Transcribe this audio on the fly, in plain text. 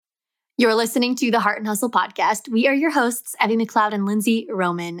You're listening to the Heart and Hustle podcast. We are your hosts, Evie McLeod and Lindsay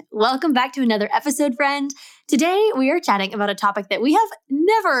Roman. Welcome back to another episode, friend. Today, we are chatting about a topic that we have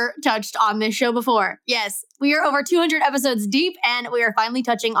never touched on this show before. Yes, we are over 200 episodes deep, and we are finally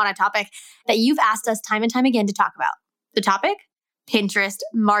touching on a topic that you've asked us time and time again to talk about. The topic? Pinterest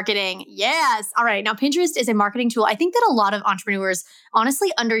marketing. Yes. All right. Now, Pinterest is a marketing tool I think that a lot of entrepreneurs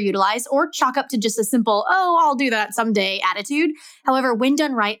honestly underutilize or chalk up to just a simple, oh, I'll do that someday attitude. However, when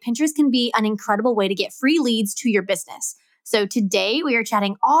done right, Pinterest can be an incredible way to get free leads to your business. So today we are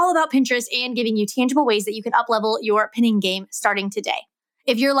chatting all about Pinterest and giving you tangible ways that you can uplevel your pinning game starting today.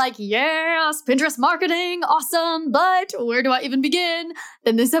 If you're like, yes, Pinterest marketing, awesome, but where do I even begin?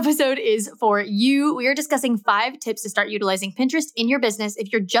 Then this episode is for you. We are discussing 5 tips to start utilizing Pinterest in your business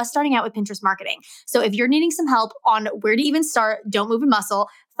if you're just starting out with Pinterest marketing. So if you're needing some help on where to even start, don't move a muscle.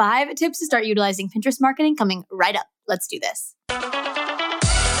 5 tips to start utilizing Pinterest marketing coming right up. Let's do this.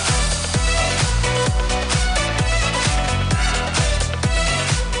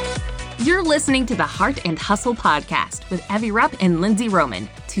 You're listening to the Heart and Hustle podcast with Evie Rupp and Lindsay Roman,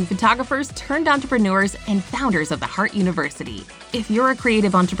 2 photographers turned entrepreneurs and founders of the Heart University. If you're a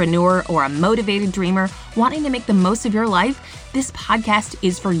creative entrepreneur or a motivated dreamer wanting to make the most of your life, this podcast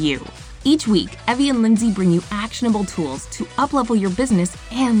is for you. Each week, Evie and Lindsay bring you actionable tools to uplevel your business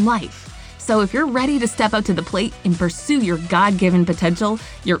and life. So if you're ready to step up to the plate and pursue your God-given potential,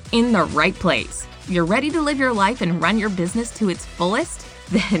 you're in the right place. You're ready to live your life and run your business to its fullest?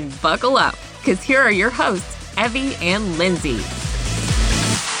 Then buckle up, because here are your hosts, Evie and Lindsay.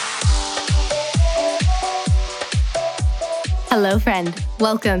 Hello, friend.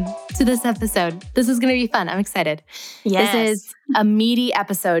 Welcome to this episode. This is going to be fun. I'm excited. Yes. This is a meaty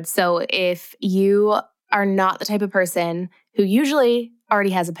episode. So if you are not the type of person who usually already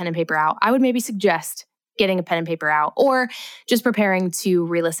has a pen and paper out, I would maybe suggest getting a pen and paper out or just preparing to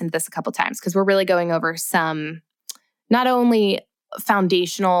re-listen to this a couple times, because we're really going over some not only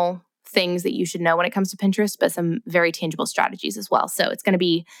foundational things that you should know when it comes to Pinterest, but some very tangible strategies as well. So it's going to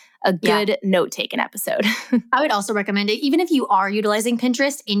be a good note-taking episode. I would also recommend it, even if you are utilizing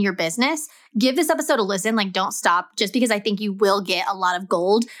Pinterest in your business, give this episode a listen. Like, don't stop, just because I think you will get a lot of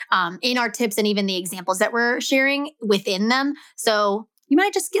gold in our tips and even the examples that we're sharing within them. So you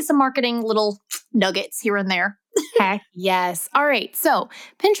might just get some marketing little nuggets here and there. Heck yes. All right. So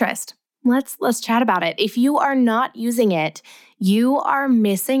Pinterest. Let's chat about it. If you are not using it, you are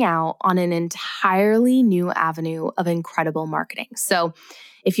missing out on an entirely new avenue of incredible marketing. So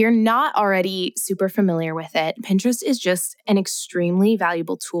if you're not already super familiar with it, Pinterest is just an extremely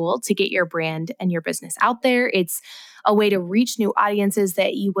valuable tool to get your brand and your business out there. It's a way to reach new audiences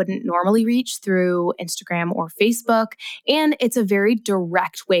that you wouldn't normally reach through Instagram or Facebook. And it's a very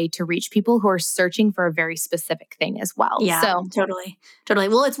direct way to reach people who are searching for a very specific thing as well. Yeah, so totally.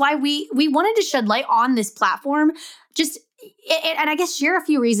 Well, it's why we wanted to shed light on this platform, and I guess share a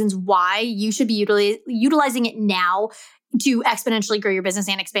few reasons why you should be utilizing it now to exponentially grow your business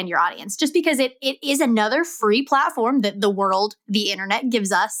and expand your audience. Just because it is another free platform that the world, the internet,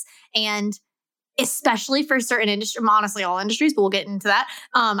 gives us. And especially for certain industries, honestly, all industries, but we'll get into that.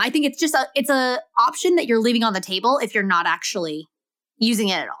 I think it's a option that you're leaving on the table if you're not actually using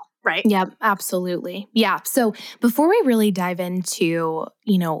it at all, right? Yeah, absolutely. Yeah. So before we really dive into,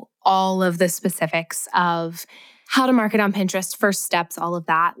 all of the specifics of how to market on Pinterest, first steps, all of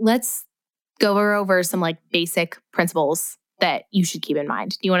that, let's go over some basic principles that you should keep in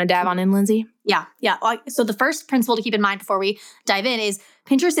mind. Do you want to dive on in, Lindsay? Yeah. So the first principle to keep in mind before we dive in is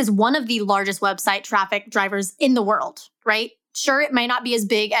Pinterest is one of the largest website traffic drivers in the world, right? Sure, it may not be as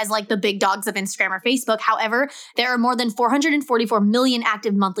big as the big dogs of Instagram or Facebook. However, there are more than 444 million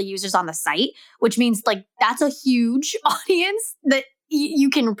active monthly users on the site, which means that's a huge audience that you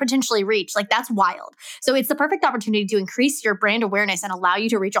can potentially reach. That's wild. So it's the perfect opportunity to increase your brand awareness and allow you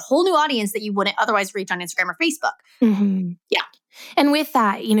to reach a whole new audience that you wouldn't otherwise reach on Instagram or Facebook. Mm-hmm. Yeah. And with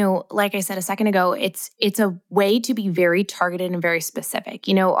that, like I said a second ago, it's a way to be very targeted and very specific.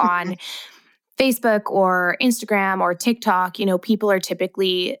 On Facebook or Instagram or TikTok, people are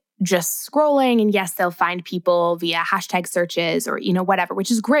typically just scrolling, and yes, they'll find people via hashtag searches or, whatever, which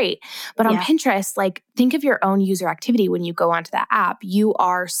is great. But on Pinterest, think of your own user activity when you go onto that app. You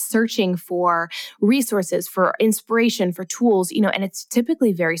are searching for resources, for inspiration, for tools, and it's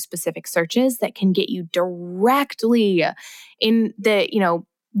typically very specific searches that can get you directly in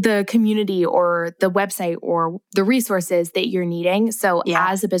the community or the website or the resources that you're needing. So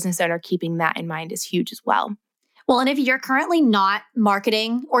as a business owner, keeping that in mind is huge as well. Well, and if you're currently not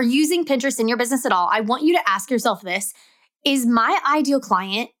marketing or using Pinterest in your business at all, I want you to ask yourself this: is my ideal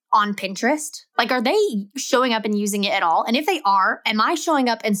client on Pinterest? Like, are they showing up and using it at all? And if they are, am I showing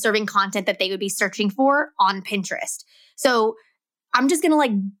up and serving content that they would be searching for on Pinterest? So I'm just going to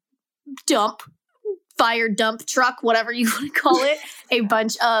like dump truck, whatever you want to call it, a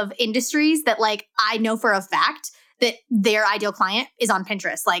bunch of industries that like I know for a fact that their ideal client is on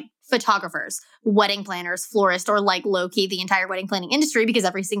Pinterest, like photographers, wedding planners, florists, or like low-key the entire wedding planning industry, because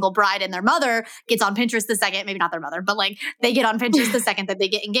every single bride and their mother gets on Pinterest the second, maybe not their mother, but like they get on Pinterest the second that they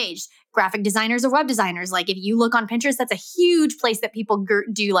get engaged. Graphic designers or web designers, like if you look on Pinterest, that's a huge place that people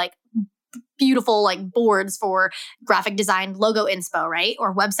do like beautiful like boards for graphic design, logo inspo, right?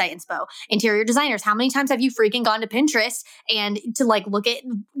 Or website inspo. Interior designers. How many times have you freaking gone to Pinterest and to like look at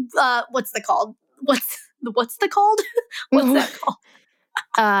what's that called? What's that called?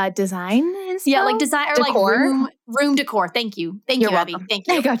 Design inspo? Yeah, like design or decor? like room decor. Thank you. Thank You're you, Abby. welcome. Thank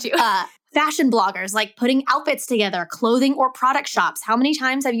you. I got you. Fashion bloggers, like putting outfits together, clothing or product shops. How many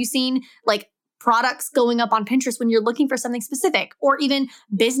times have you seen like products going up on Pinterest when you're looking for something specific? Or even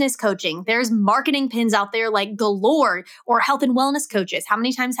business coaching. There's marketing pins out there like galore, or health and wellness coaches. How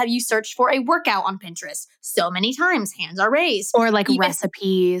many times have you searched for a workout on Pinterest? So many times. Hands are raised. Or like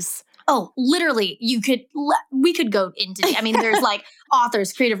recipes. Oh, literally, we could go into, I mean, there's like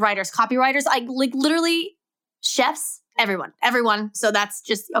authors, creative writers, copywriters, like literally chefs, everyone. So that's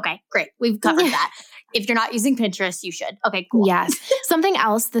just, okay, great. We've covered that. If you're not using Pinterest, you should. Okay, cool. Yes. Something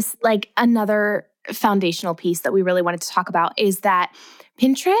else, this like another foundational piece that we really wanted to talk about is that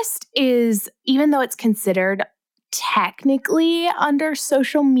Pinterest is, even though it's considered technically under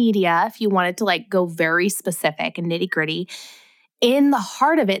social media, if you wanted to like go very specific and nitty gritty, in the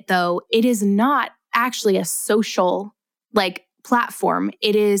heart of it though, it is not actually a social like platform.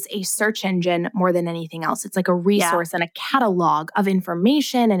 It is a search engine more than anything else. It's like a resource and a catalog of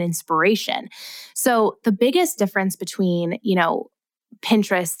information and inspiration. So the biggest difference between,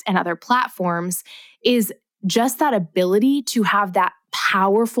 Pinterest and other platforms is just that ability to have that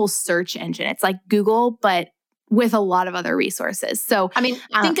powerful search engine. It's like Google, but with a lot of other resources. So, I mean,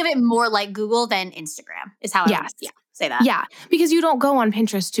 think of it more like Google than Instagram is how I would say that. Yeah, because you don't go on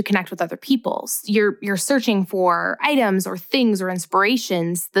Pinterest to connect with other people. You're searching for items or things or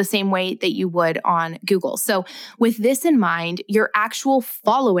inspirations the same way that you would on Google. So with this in mind, your actual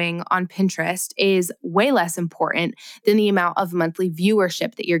following on Pinterest is way less important than the amount of monthly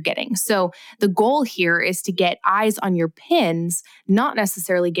viewership that you're getting. So the goal here is to get eyes on your pins, not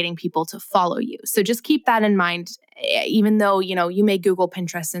necessarily getting people to follow you. So just keep that in mind. Even though, you may Google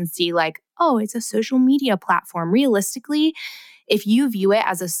Pinterest and see like, oh, it's a social media platform. Realistically, if you view it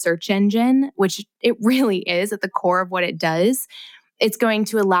as a search engine, which it really is at the core of what it does, it's going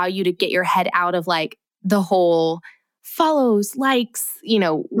to allow you to get your head out of like the whole follows, likes,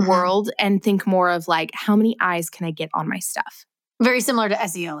 world, and think more of like, how many eyes can I get on my stuff? Very similar to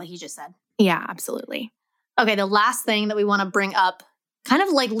SEO, like you just said. Yeah, absolutely. Okay, the last thing that we want to bring up, kind of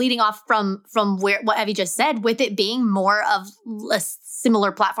like leading off from what Evie just said, with it being more of a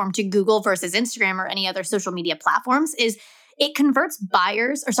similar platform to Google versus Instagram or any other social media platforms, is it converts it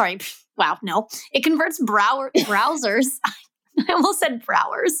converts browsers. I almost said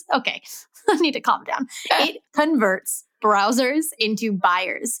browsers. Okay, I need to calm down. It converts browsers into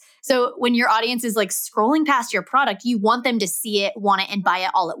buyers. So when your audience is like scrolling past your product, you want them to see it, want it, and buy it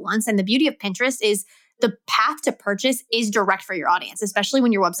all at once. And the beauty of Pinterest is the path to purchase is direct for your audience, especially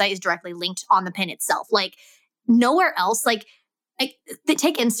when your website is directly linked on the pin itself. Like nowhere else,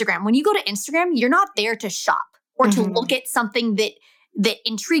 take Instagram. When you go to Instagram, you're not there to shop or to look at something that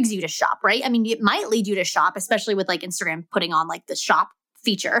intrigues you to shop, right? I mean, it might lead you to shop, especially with like Instagram putting on like the shop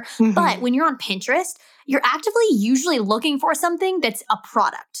feature. But when you're on Pinterest, you're actively usually looking for something that's a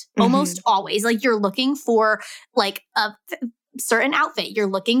product, almost always. Like you're looking for like a certain outfit. You're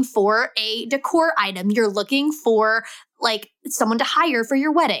looking for a decor item. You're looking for like someone to hire for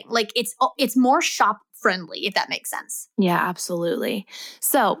your wedding. Like it's more shop friendly, if that makes sense. Yeah, absolutely.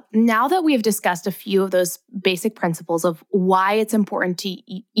 So now that we have discussed a few of those basic principles of why it's important to,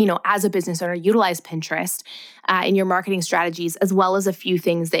 as a business owner, utilize Pinterest in your marketing strategies, as well as a few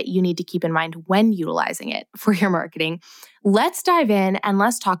things that you need to keep in mind when utilizing it for your marketing, let's dive in and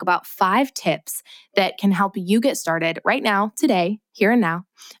let's talk about 5 tips that can help you get started right now, today, here and now,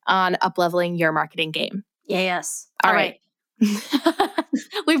 on up-leveling your marketing game. Yes. All right.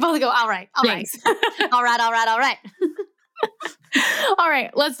 We both go, all right. All right. All right. All right,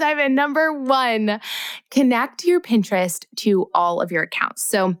 let's dive in. Number 1, connect your Pinterest to all of your accounts.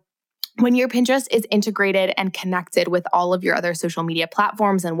 So when your Pinterest is integrated and connected with all of your other social media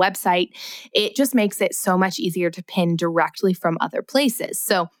platforms and website, it just makes it so much easier to pin directly from other places.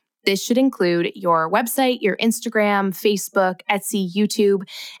 So This should include your website, your Instagram, Facebook, Etsy, YouTube,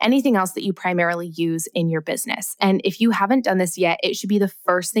 anything else that you primarily use in your business. And if you haven't done this yet, it should be the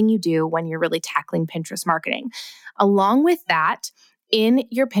first thing you do when you're really tackling Pinterest marketing. Along with that, in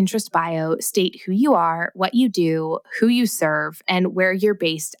your Pinterest bio, state who you are, what you do, who you serve, and where you're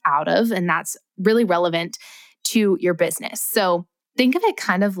based out of. And that's really relevant to your business. So think of it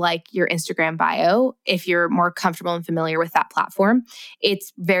kind of like your Instagram bio if you're more comfortable and familiar with that platform.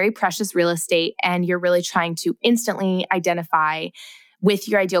 It's very precious real estate, and you're really trying to instantly identify with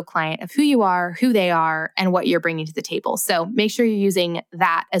your ideal client of who you are, who they are, and what you're bringing to the table. So make sure you're using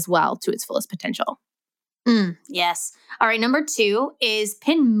that as well to its fullest potential. Yes. All right. Number 2 is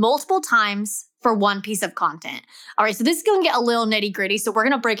pin multiple times for one piece of content. All right. So this is going to get a little nitty gritty. So we're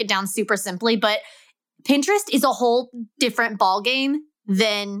going to break it down super simply, but Pinterest is a whole different ballgame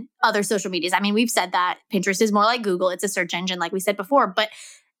than other social medias. I mean, we've said that Pinterest is more like Google. It's a search engine, like we said before, but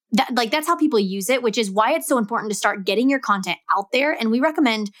that's how people use it, which is why it's so important to start getting your content out there. And we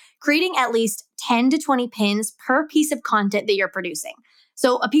recommend creating at least 10 to 20 pins per piece of content that you're producing.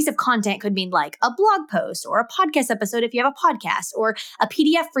 So a piece of content could mean like a blog post or a podcast episode if you have a podcast, or a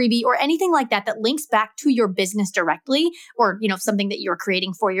PDF freebie or anything like that that links back to your business directly, or something that you're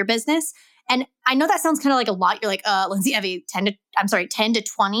creating for your business. And I know that sounds kind of like a lot. You're like, Lindsay, Evie, 10 to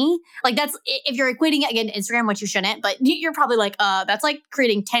 20. Like that's, if you're equating it again to Instagram, which you shouldn't, but you're probably like, that's like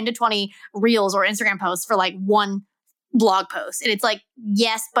creating 10 to 20 reels or Instagram posts for like one blog post. And it's like,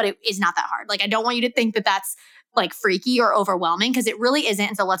 yes, but it is not that hard. Like, I don't want you to think that that's like freaky or overwhelming, because it really isn't.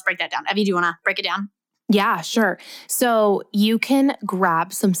 And so let's break that down. Evie, do you want to break it down? Yeah, sure. So you can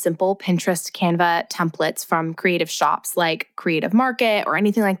grab some simple Pinterest Canva templates from creative shops like Creative Market or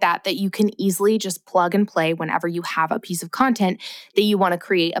anything like that you can easily just plug and play whenever you have a piece of content that you want to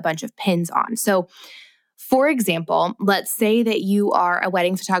create a bunch of pins on. So for example, let's say that you are a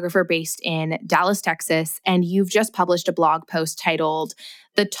wedding photographer based in Dallas, Texas, and you've just published a blog post titled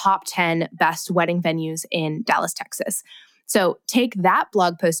 "The Top 10 Best Wedding Venues in Dallas, Texas." So take that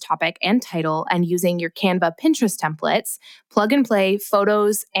blog post topic and title, and using your Canva Pinterest templates, plug and play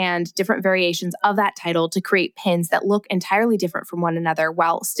photos and different variations of that title to create pins that look entirely different from one another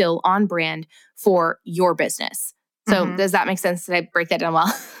while still on brand for your business. So does that make sense? Did I break that down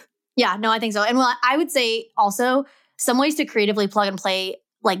well? Yeah, no, I think so. And well, I would say also some ways to creatively plug and play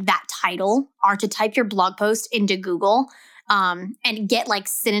like that title are to type your blog post into Google and get like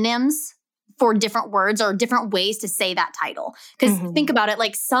synonyms for different words or different ways to say that title. Because think about it,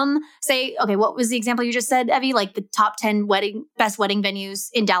 like some say, okay, what was the example you just said, Evie? Like the top 10 best wedding venues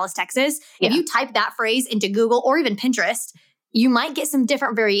in Dallas, Texas. Yeah. If you type that phrase into Google or even Pinterest, you might get some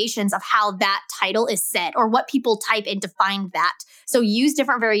different variations of how that title is said or what people type in to find that. So use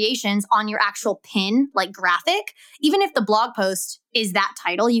different variations on your actual pin, like graphic. Even if the blog post is that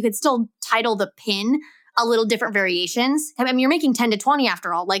title, you could still title the pin a little different variations. I mean, you're making 10 to 20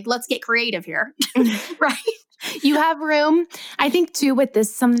 after all. Like, let's get creative here, right? You have room. I think too with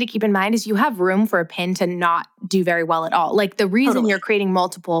this, something to keep in mind is you have room for a pin to not do very well at all. Like the reason you're creating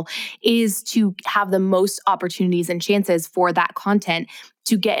multiple is to have the most opportunities and chances for that content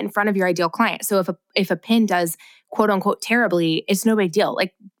to get in front of your ideal client. So if a pin does quote unquote terribly, it's no big deal.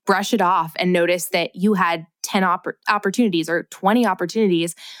 Like brush it off and notice that you had 10 opportunities or 20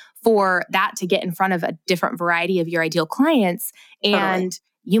 opportunities for that to get in front of a different variety of your ideal clients. And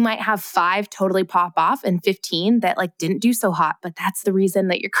you might have 5 totally pop off and 15 that like didn't do so hot, but that's the reason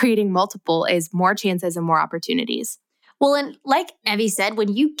that you're creating multiple is more chances and more opportunities. Well, and like Evie said,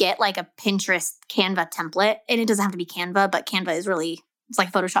 when you get like a Pinterest Canva template, and it doesn't have to be Canva, but Canva is really, it's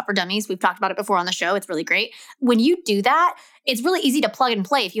like Photoshop for dummies. We've talked about it before on the show. It's really great. When you do that, it's really easy to plug and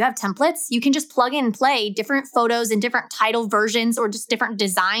play. If you have templates, you can just plug in and play different photos and different title versions or just different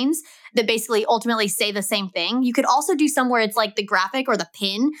designs that basically ultimately say the same thing. You could also do some where it's like the graphic or the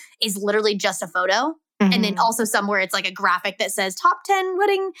pin is literally just a photo. And then also somewhere it's like a graphic that says top 10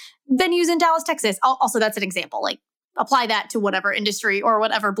 wedding venues in Dallas, Texas. Also, that's an example. Like apply that to whatever industry or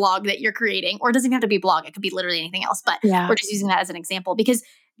whatever blog that you're creating. Or it doesn't even have to be a blog. It could be literally anything else. But we're just using that as an example because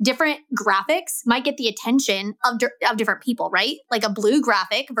different graphics might get the attention of different people, right? Like a blue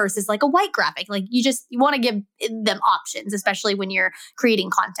graphic versus like a white graphic. Like you want to give them options, especially when you're creating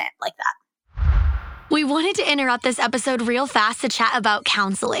content like that. We wanted to interrupt this episode real fast to chat about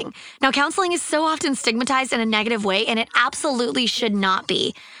counseling. Now, counseling is so often stigmatized in a negative way, and it absolutely should not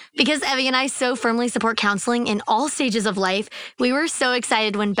be. Because Evie and I so firmly support counseling in all stages of life, we were so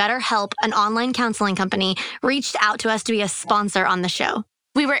excited when BetterHelp, an online counseling company, reached out to us to be a sponsor on the show.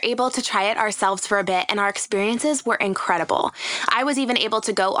 We were able to try it ourselves for a bit, and our experiences were incredible. I was even able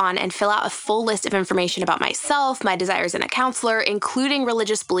to go on and fill out a full list of information about myself, my desires in a counselor, including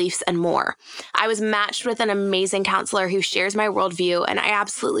religious beliefs and more. I was matched with an amazing counselor who shares my worldview, and I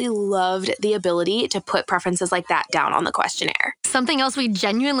absolutely loved the ability to put preferences like that down on the questionnaire. Something else we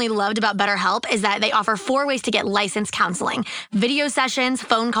genuinely loved about BetterHelp is that they offer 4 ways to get licensed counseling: video sessions,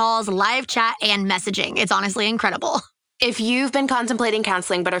 phone calls, live chat, and messaging. It's honestly incredible. If you've been contemplating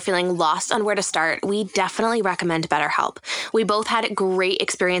counseling but are feeling lost on where to start, we definitely recommend BetterHelp. We both had great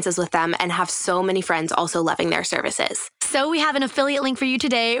experiences with them and have so many friends also loving their services. So we have an affiliate link for you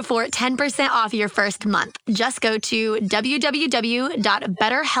today for 10% off your first month. Just go to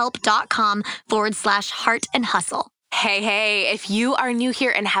www.betterhelp.com/heart-and-hustle. Hey, if you are new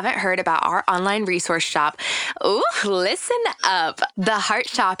here and haven't heard about our online resource shop, listen up. The Heart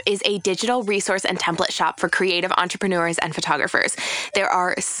Shop is a digital resource and template shop for creative entrepreneurs and photographers. There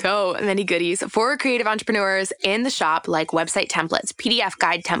are so many goodies for creative entrepreneurs in the shop, like website templates, PDF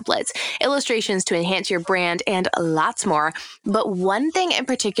guide templates, illustrations to enhance your brand, and lots more. But one thing in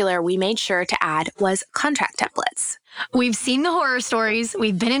particular we made sure to add was contract templates. We've seen the horror stories.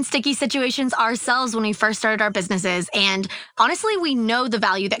 We've been in sticky situations ourselves when we first started our businesses. And honestly, we know the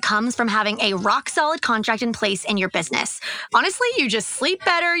value that comes from having a rock solid contract in place in your business. Honestly, you just sleep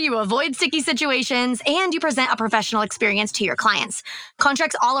better, you avoid sticky situations, and you present a professional experience to your clients.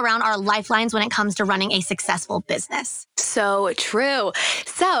 Contracts all around are lifelines when it comes to running a successful business. So true.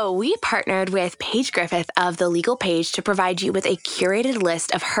 So we partnered with Paige Griffith of The Legal Page to provide you with a curated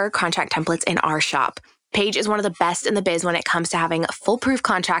list of her contract templates in our shop. Paige is one of the best in the biz when it comes to having foolproof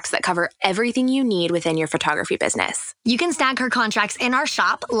contracts that cover everything you need within your photography business. You can snag her contracts in our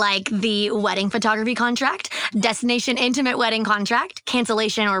shop, like the wedding photography contract, destination intimate wedding contract,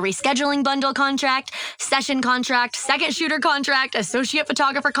 cancellation or rescheduling bundle contract, session contract, second shooter contract, associate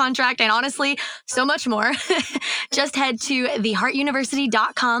photographer contract, and honestly, so much more. Just head to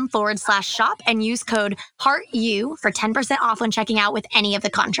theheartuniversity.com/shop and use code HEARTU for 10% off when checking out with any of the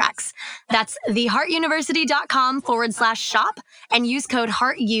contracts. That's theheartuniversity.com/shop and use code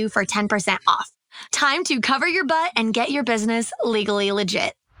HEARTU for 10% off. Time to cover your butt and get your business legally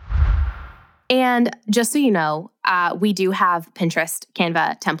legit. And just so you know, we do have Pinterest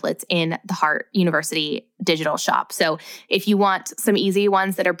Canva templates in the Heart University digital shop. So if you want some easy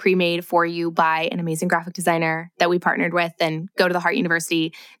ones that are pre-made for you by an amazing graphic designer that we partnered with, then go to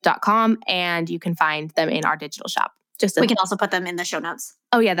theheartuniversity.com and you can find them in our digital shop. We can also put them in the show notes.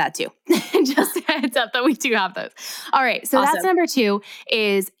 Oh yeah, that too. Just a heads up that we do have those. All right. So Awesome. That's number 2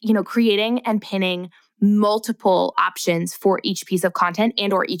 is, creating and pinning multiple options for each piece of content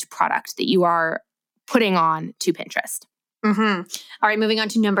and or each product that you are putting on to Pinterest. Mm-hmm. All right, moving on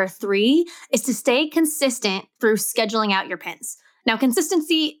to number 3 is to stay consistent through scheduling out your pins. Now,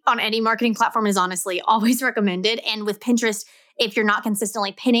 consistency on any marketing platform is honestly always recommended. And with Pinterest, if you're not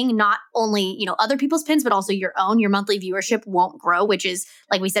consistently pinning not only, other people's pins, but also your own, your monthly viewership won't grow, which is,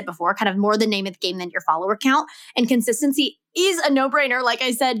 like we said before, kind of more the name of the game than your follower count. And consistency is a no-brainer, like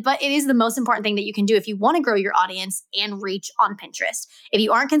I said, but it is the most important thing that you can do if you want to grow your audience and reach on Pinterest. If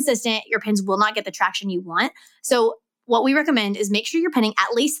you aren't consistent, your pins will not get the traction you want. So what we recommend is make sure you're pinning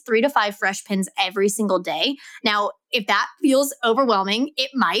at least 3 to 5 fresh pins every single day. Now, if that feels overwhelming,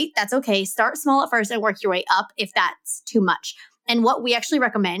 it might. That's okay. Start small at first and work your way up if that's too much. And what we actually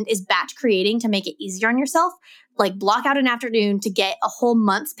recommend is batch creating to make it easier on yourself. Like block out an afternoon to get a whole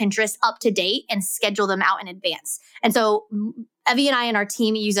month's Pinterest up to date and schedule them out in advance. And so Evie and I and our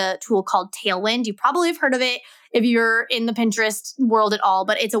team use a tool called Tailwind. You probably have heard of it if you're in the Pinterest world at all,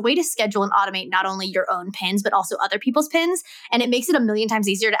 but it's a way to schedule and automate not only your own pins, but also other people's pins. And it makes it a million times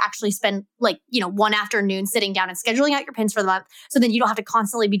easier to actually spend one afternoon sitting down and scheduling out your pins for the month. So then you don't have to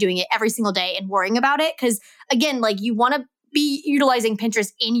constantly be doing it every single day and worrying about it. Because again, you want to be utilizing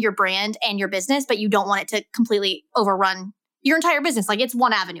Pinterest in your brand and your business, but you don't want it to completely overrun your entire business. It's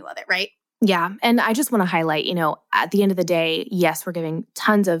one avenue of it, right? Yeah. And I just want to highlight, at the end of the day, yes, we're giving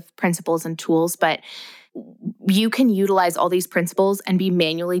tons of principles and tools, but you can utilize all these principles and be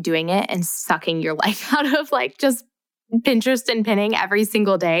manually doing it and sucking your life out of just Pinterest and pinning every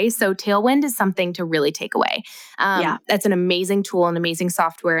single day. So Tailwind is something to really take away. That's an amazing tool, an amazing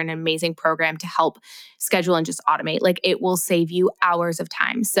software, and an amazing program to help schedule and just automate. It will save you hours of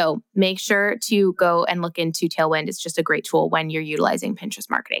time. So make sure to go and look into Tailwind. It's just a great tool when you're utilizing Pinterest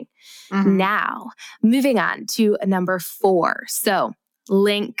marketing. Mm-hmm. Now, moving on to number 4. So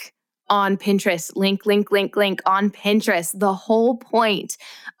link on Pinterest, link on Pinterest. The whole point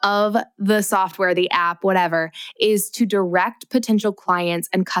of the software, the app, whatever, is to direct potential clients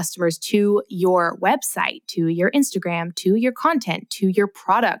and customers to your website, to your Instagram, to your content, to your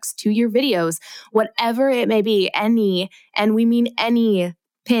products, to your videos, whatever it may be. Any, and we mean any,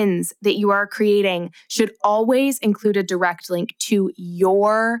 pins that you are creating should always include a direct link to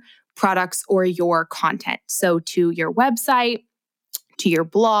your products or your content. So to your website, to your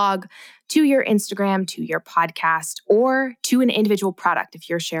blog, to your Instagram, to your podcast, or to an individual product. If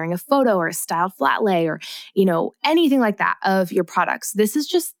you're sharing a photo or a styled flat lay or, anything like that of your products, this is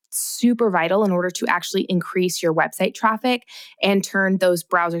just super vital in order to actually increase your website traffic and turn those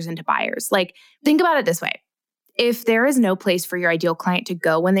browsers into buyers. Like, think about it this way. If there is no place for your ideal client to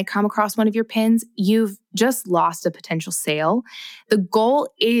go when they come across one of your pins, you've just lost a potential sale. The goal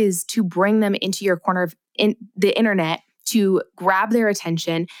is to bring them into your corner of the internet, to grab their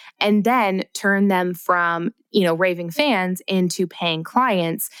attention and then turn them from, raving fans into paying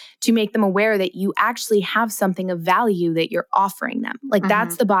clients, to make them aware that you actually have something of value that you're offering them. Like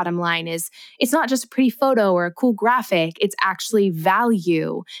that's the bottom line. Is it's not just a pretty photo or a cool graphic. It's actually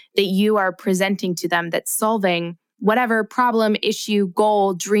value that you are presenting to them that's solving whatever problem, issue,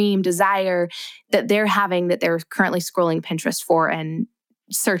 goal, dream, desire that they're having, that they're currently scrolling Pinterest for and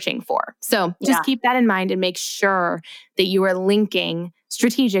searching for. So just keep that in mind and make sure that you are linking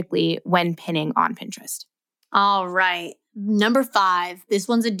strategically when pinning on Pinterest. All right. Number 5. This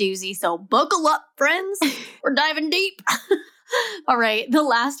one's a doozy. So buckle up, friends. We're diving deep. All right. The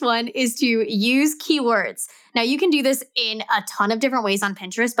last one is to use keywords. Now, you can do this in a ton of different ways on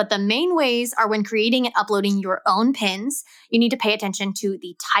Pinterest, but the main ways are when creating and uploading your own pins. You need to pay attention to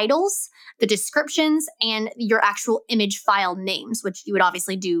the titles, the descriptions, and your actual image file names, which you would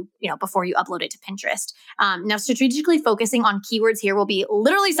obviously do, before you upload it to Pinterest. Now, strategically focusing on keywords here will be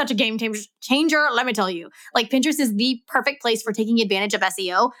literally such a game changer. Let me tell you, like Pinterest is the perfect place for taking advantage of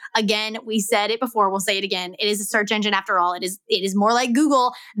SEO. Again, we said it before, we'll say it again. It is a search engine after all. It is more like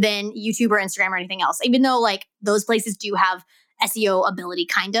Google than YouTube or Instagram or anything else. Even though like those places do have SEO ability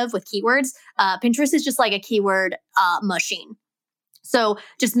kind of with keywords, Pinterest is just like a keyword machine. So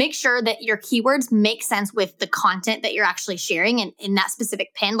just make sure that your keywords make sense with the content that you're actually sharing and in that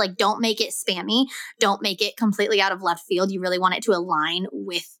specific pin. Like, don't make it spammy. Don't make it completely out of left field. You really want it to align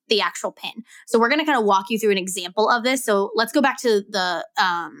with the actual pin. So we're going to kind of walk you through an example of this. So let's go back to the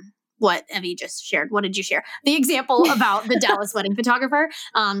what Evie just shared. What did you share? The example about the Dallas wedding photographer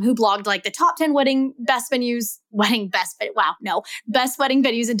who blogged like the top 10 best wedding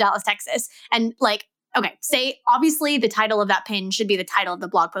venues in Dallas, Texas. And like, okay, say obviously the title of that pin should be the title of the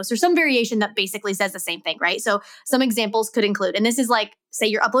blog post or some variation that basically says the same thing, right? So some examples could include, and this is like, say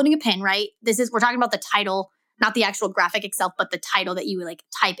you're uploading a pin, right? We're talking about the title, not the actual graphic itself, but the title that you would like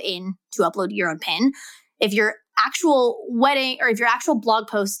type in to upload your own pin. If your actual wedding or if your actual blog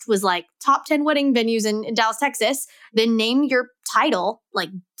post was like top 10 wedding venues in Dallas, Texas, then name your title like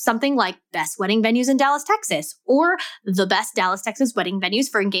something like best wedding venues in Dallas, Texas, or the best Dallas, Texas wedding venues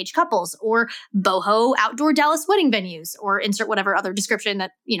for engaged couples, or boho outdoor Dallas wedding venues, or insert whatever other description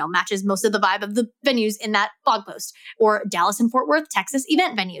that, matches most of the vibe of the venues in that blog post, or Dallas and Fort Worth, Texas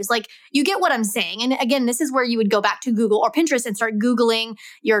event venues. Like, you get what I'm saying. And again, this is where you would go back to Google or Pinterest and start Googling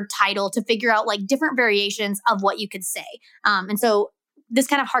your title to figure out like different variations of what you could say. And so this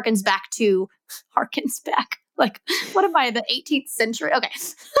kind of harkens back. Like, what am I, the 18th century? Okay.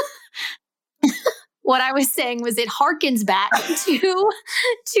 What I was saying was it harkens back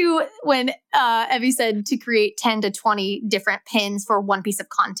to when Evie said to create 10 to 20 different pins for one piece of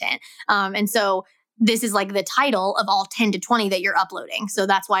content. And so this is like the title of all 10 to 20 that you're uploading. So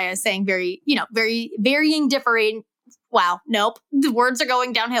that's why I was saying very varying, differing. Wow. Nope. The words are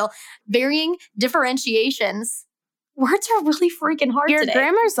going downhill. Varying differentiations. Words are really freaking hard today. Your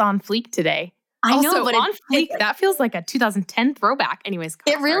grammar's on fleek today. I know, but on fleek, that feels like a 2010 throwback. Anyways,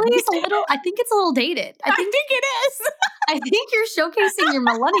 it really is I think it's a little dated. I think it is. I think you're showcasing your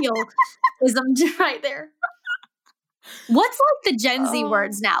millennialism right there. What's like the Gen Z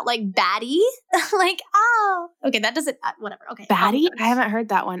words now? Like baddie? Like, oh. Okay, that doesn't, whatever. Okay. Baddie? I haven't heard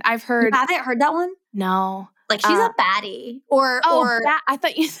that one. I've heard. You haven't heard that one? No. Like, she's a baddie.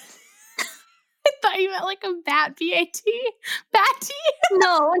 I thought you meant like a bat, B-A-T. Batty?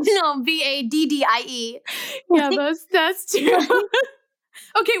 No, B-A-D-D-I-E. Yeah, that's true.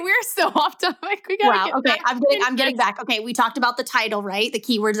 Okay, we're so off topic. We gotta get back. I'm getting back. Okay, we talked about the title, right? The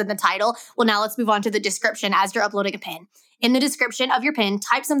keywords in the title. Well, now let's move on to the description as you're uploading a pin. In the description of your pin,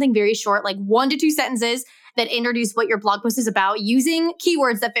 type something very short, like 1 to 2 sentences that introduce what your blog post is about using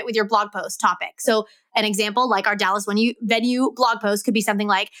keywords that fit with your blog post topic. So an example, like our Dallas venue blog post could be something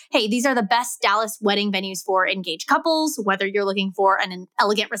like, hey, these are the best Dallas wedding venues for engaged couples, whether you're looking for an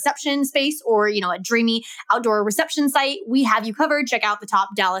elegant reception space or, a dreamy outdoor reception site, we have you covered. Check out the top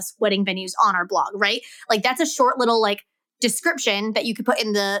Dallas wedding venues on our blog, right? Like that's a short little like description that you could put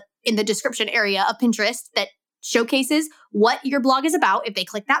in the description area of Pinterest that showcases what your blog is about if they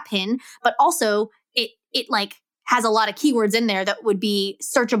click that pin, but also it like has a lot of keywords in there that would be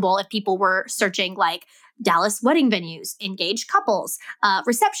searchable if people were searching like Dallas wedding venues, engaged couples,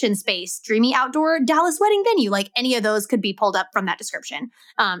 reception space, dreamy outdoor Dallas wedding venue. Like any of those could be pulled up from that description.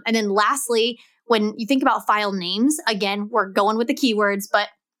 And then lastly, when you think about file names, again, we're going with the keywords, but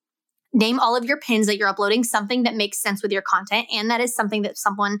name all of your pins that you're uploading something that makes sense with your content. And that is something that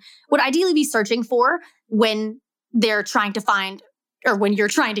someone would ideally be searching for when they're trying to find or when you're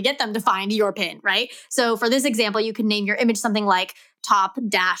trying to get them to find your pin, right? So for this example, you can name your image something like top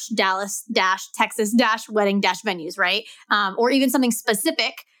Dallas Texas wedding venues, right? Or even something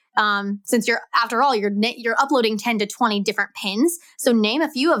specific. Since after all, you're uploading 10 to 20 different pins. So name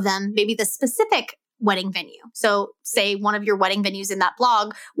a few of them, maybe the specific wedding venue. So say one of your wedding venues in that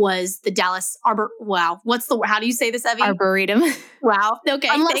blog was the Dallas how do you say this, Evie? Arboretum. Wow. Okay.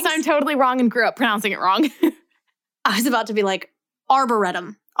 Unless thanks. I'm totally wrong and grew up pronouncing it wrong. I was about to be like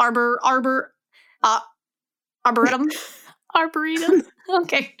Arboretum. Arboretum. Arboretum.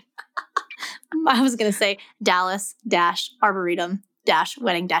 Okay. I was going to say Dallas Arboretum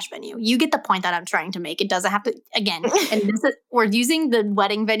wedding venue. You get the point that I'm trying to make. It doesn't have to, again, and we're using the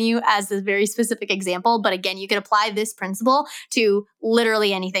wedding venue as a very specific example, but again, you could apply this principle to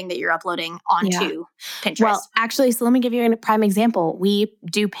literally anything that you're uploading onto Pinterest. Well, actually, so let me give you a prime example. We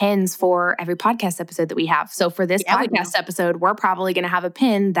do pins for every podcast episode that we have. So for this podcast episode, we're probably going to have a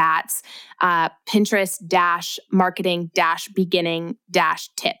pin that's Pinterest marketing beginning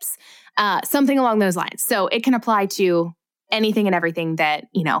tips, something along those lines. So it can apply to anything and everything that,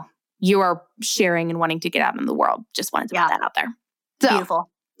 you are sharing and wanting to get out in the world. Just wanted to put that out there. So, beautiful.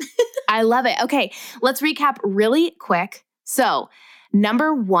 I love it. Okay, let's recap really quick. So,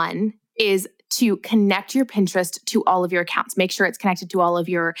 number 1 is to connect your Pinterest to all of your accounts. Make sure it's connected to all of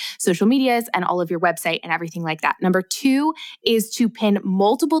your social medias and all of your website and everything like that. Number 2 is to pin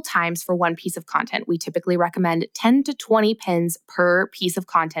multiple times for one piece of content. We typically recommend 10 to 20 pins per piece of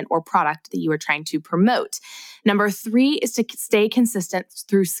content or product that you are trying to promote. Number 3 is to stay consistent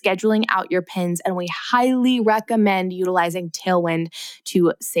through scheduling out your pins, and we highly recommend utilizing Tailwind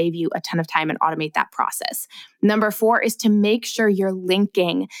to save you a ton of time and automate that process. Number 4 is to make sure you're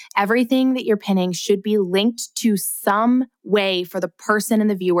linking. Everything that you're pinning should be linked to some way for the person and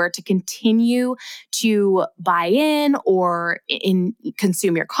the viewer to continue to buy in or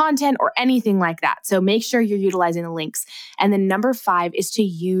consume your content or anything like that. So make sure you're utilizing the links. And then number 5 is to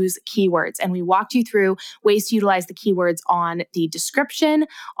use keywords. And we walked you through ways to utilize the keywords on the description,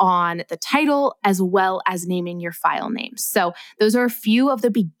 on the title, as well as naming your file names. So those are a few of the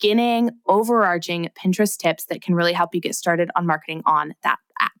beginning overarching Pinterest tips that can really help you get started on marketing on that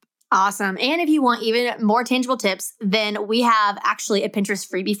app. Awesome. And if you want even more tangible tips, then we have actually a Pinterest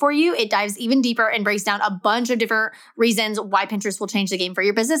freebie for you. It dives even deeper and breaks down a bunch of different reasons why Pinterest will change the game for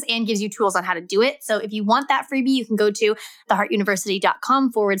your business and gives you tools on how to do it. So if you want that freebie, you can go to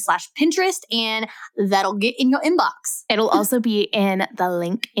theheartuniversity.com/Pinterest and that'll get in your inbox. It'll also be in the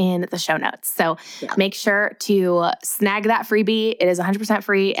link in the show notes. So make sure to snag that freebie. It is 100%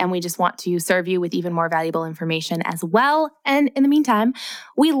 free, and we just want to serve you with even more valuable information as well. And in the meantime,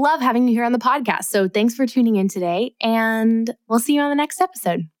 we love having you here on the podcast. So thanks for tuning in today, and we'll see you on the next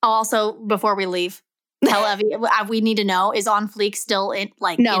episode. Also, before we leave, tell Evie, we need to know, is On Fleek still in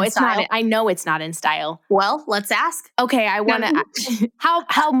it's style? not. I know it's not in style. Well, let's ask. Okay, I want to.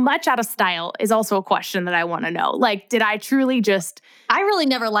 How much out of style is also a question that I want to know. Like, did I truly just? I really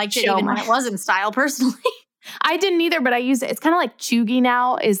never liked it even when it was in style, personally. I didn't either, but I use it. It's kind of like chuggy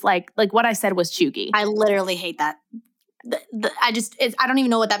now. Is like what I said was chuggy. I literally hate that. I don't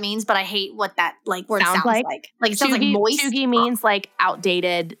even know what that means, but I hate what that word sounds like. Like it sounds like moist. Chuggy means like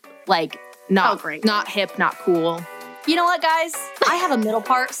outdated, like not hip, not cool. You know what, guys? I have a middle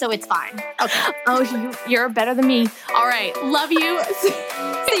part, so it's fine. Okay. Oh, you're better than me. All right. Love you.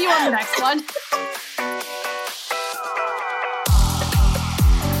 See you on the next one.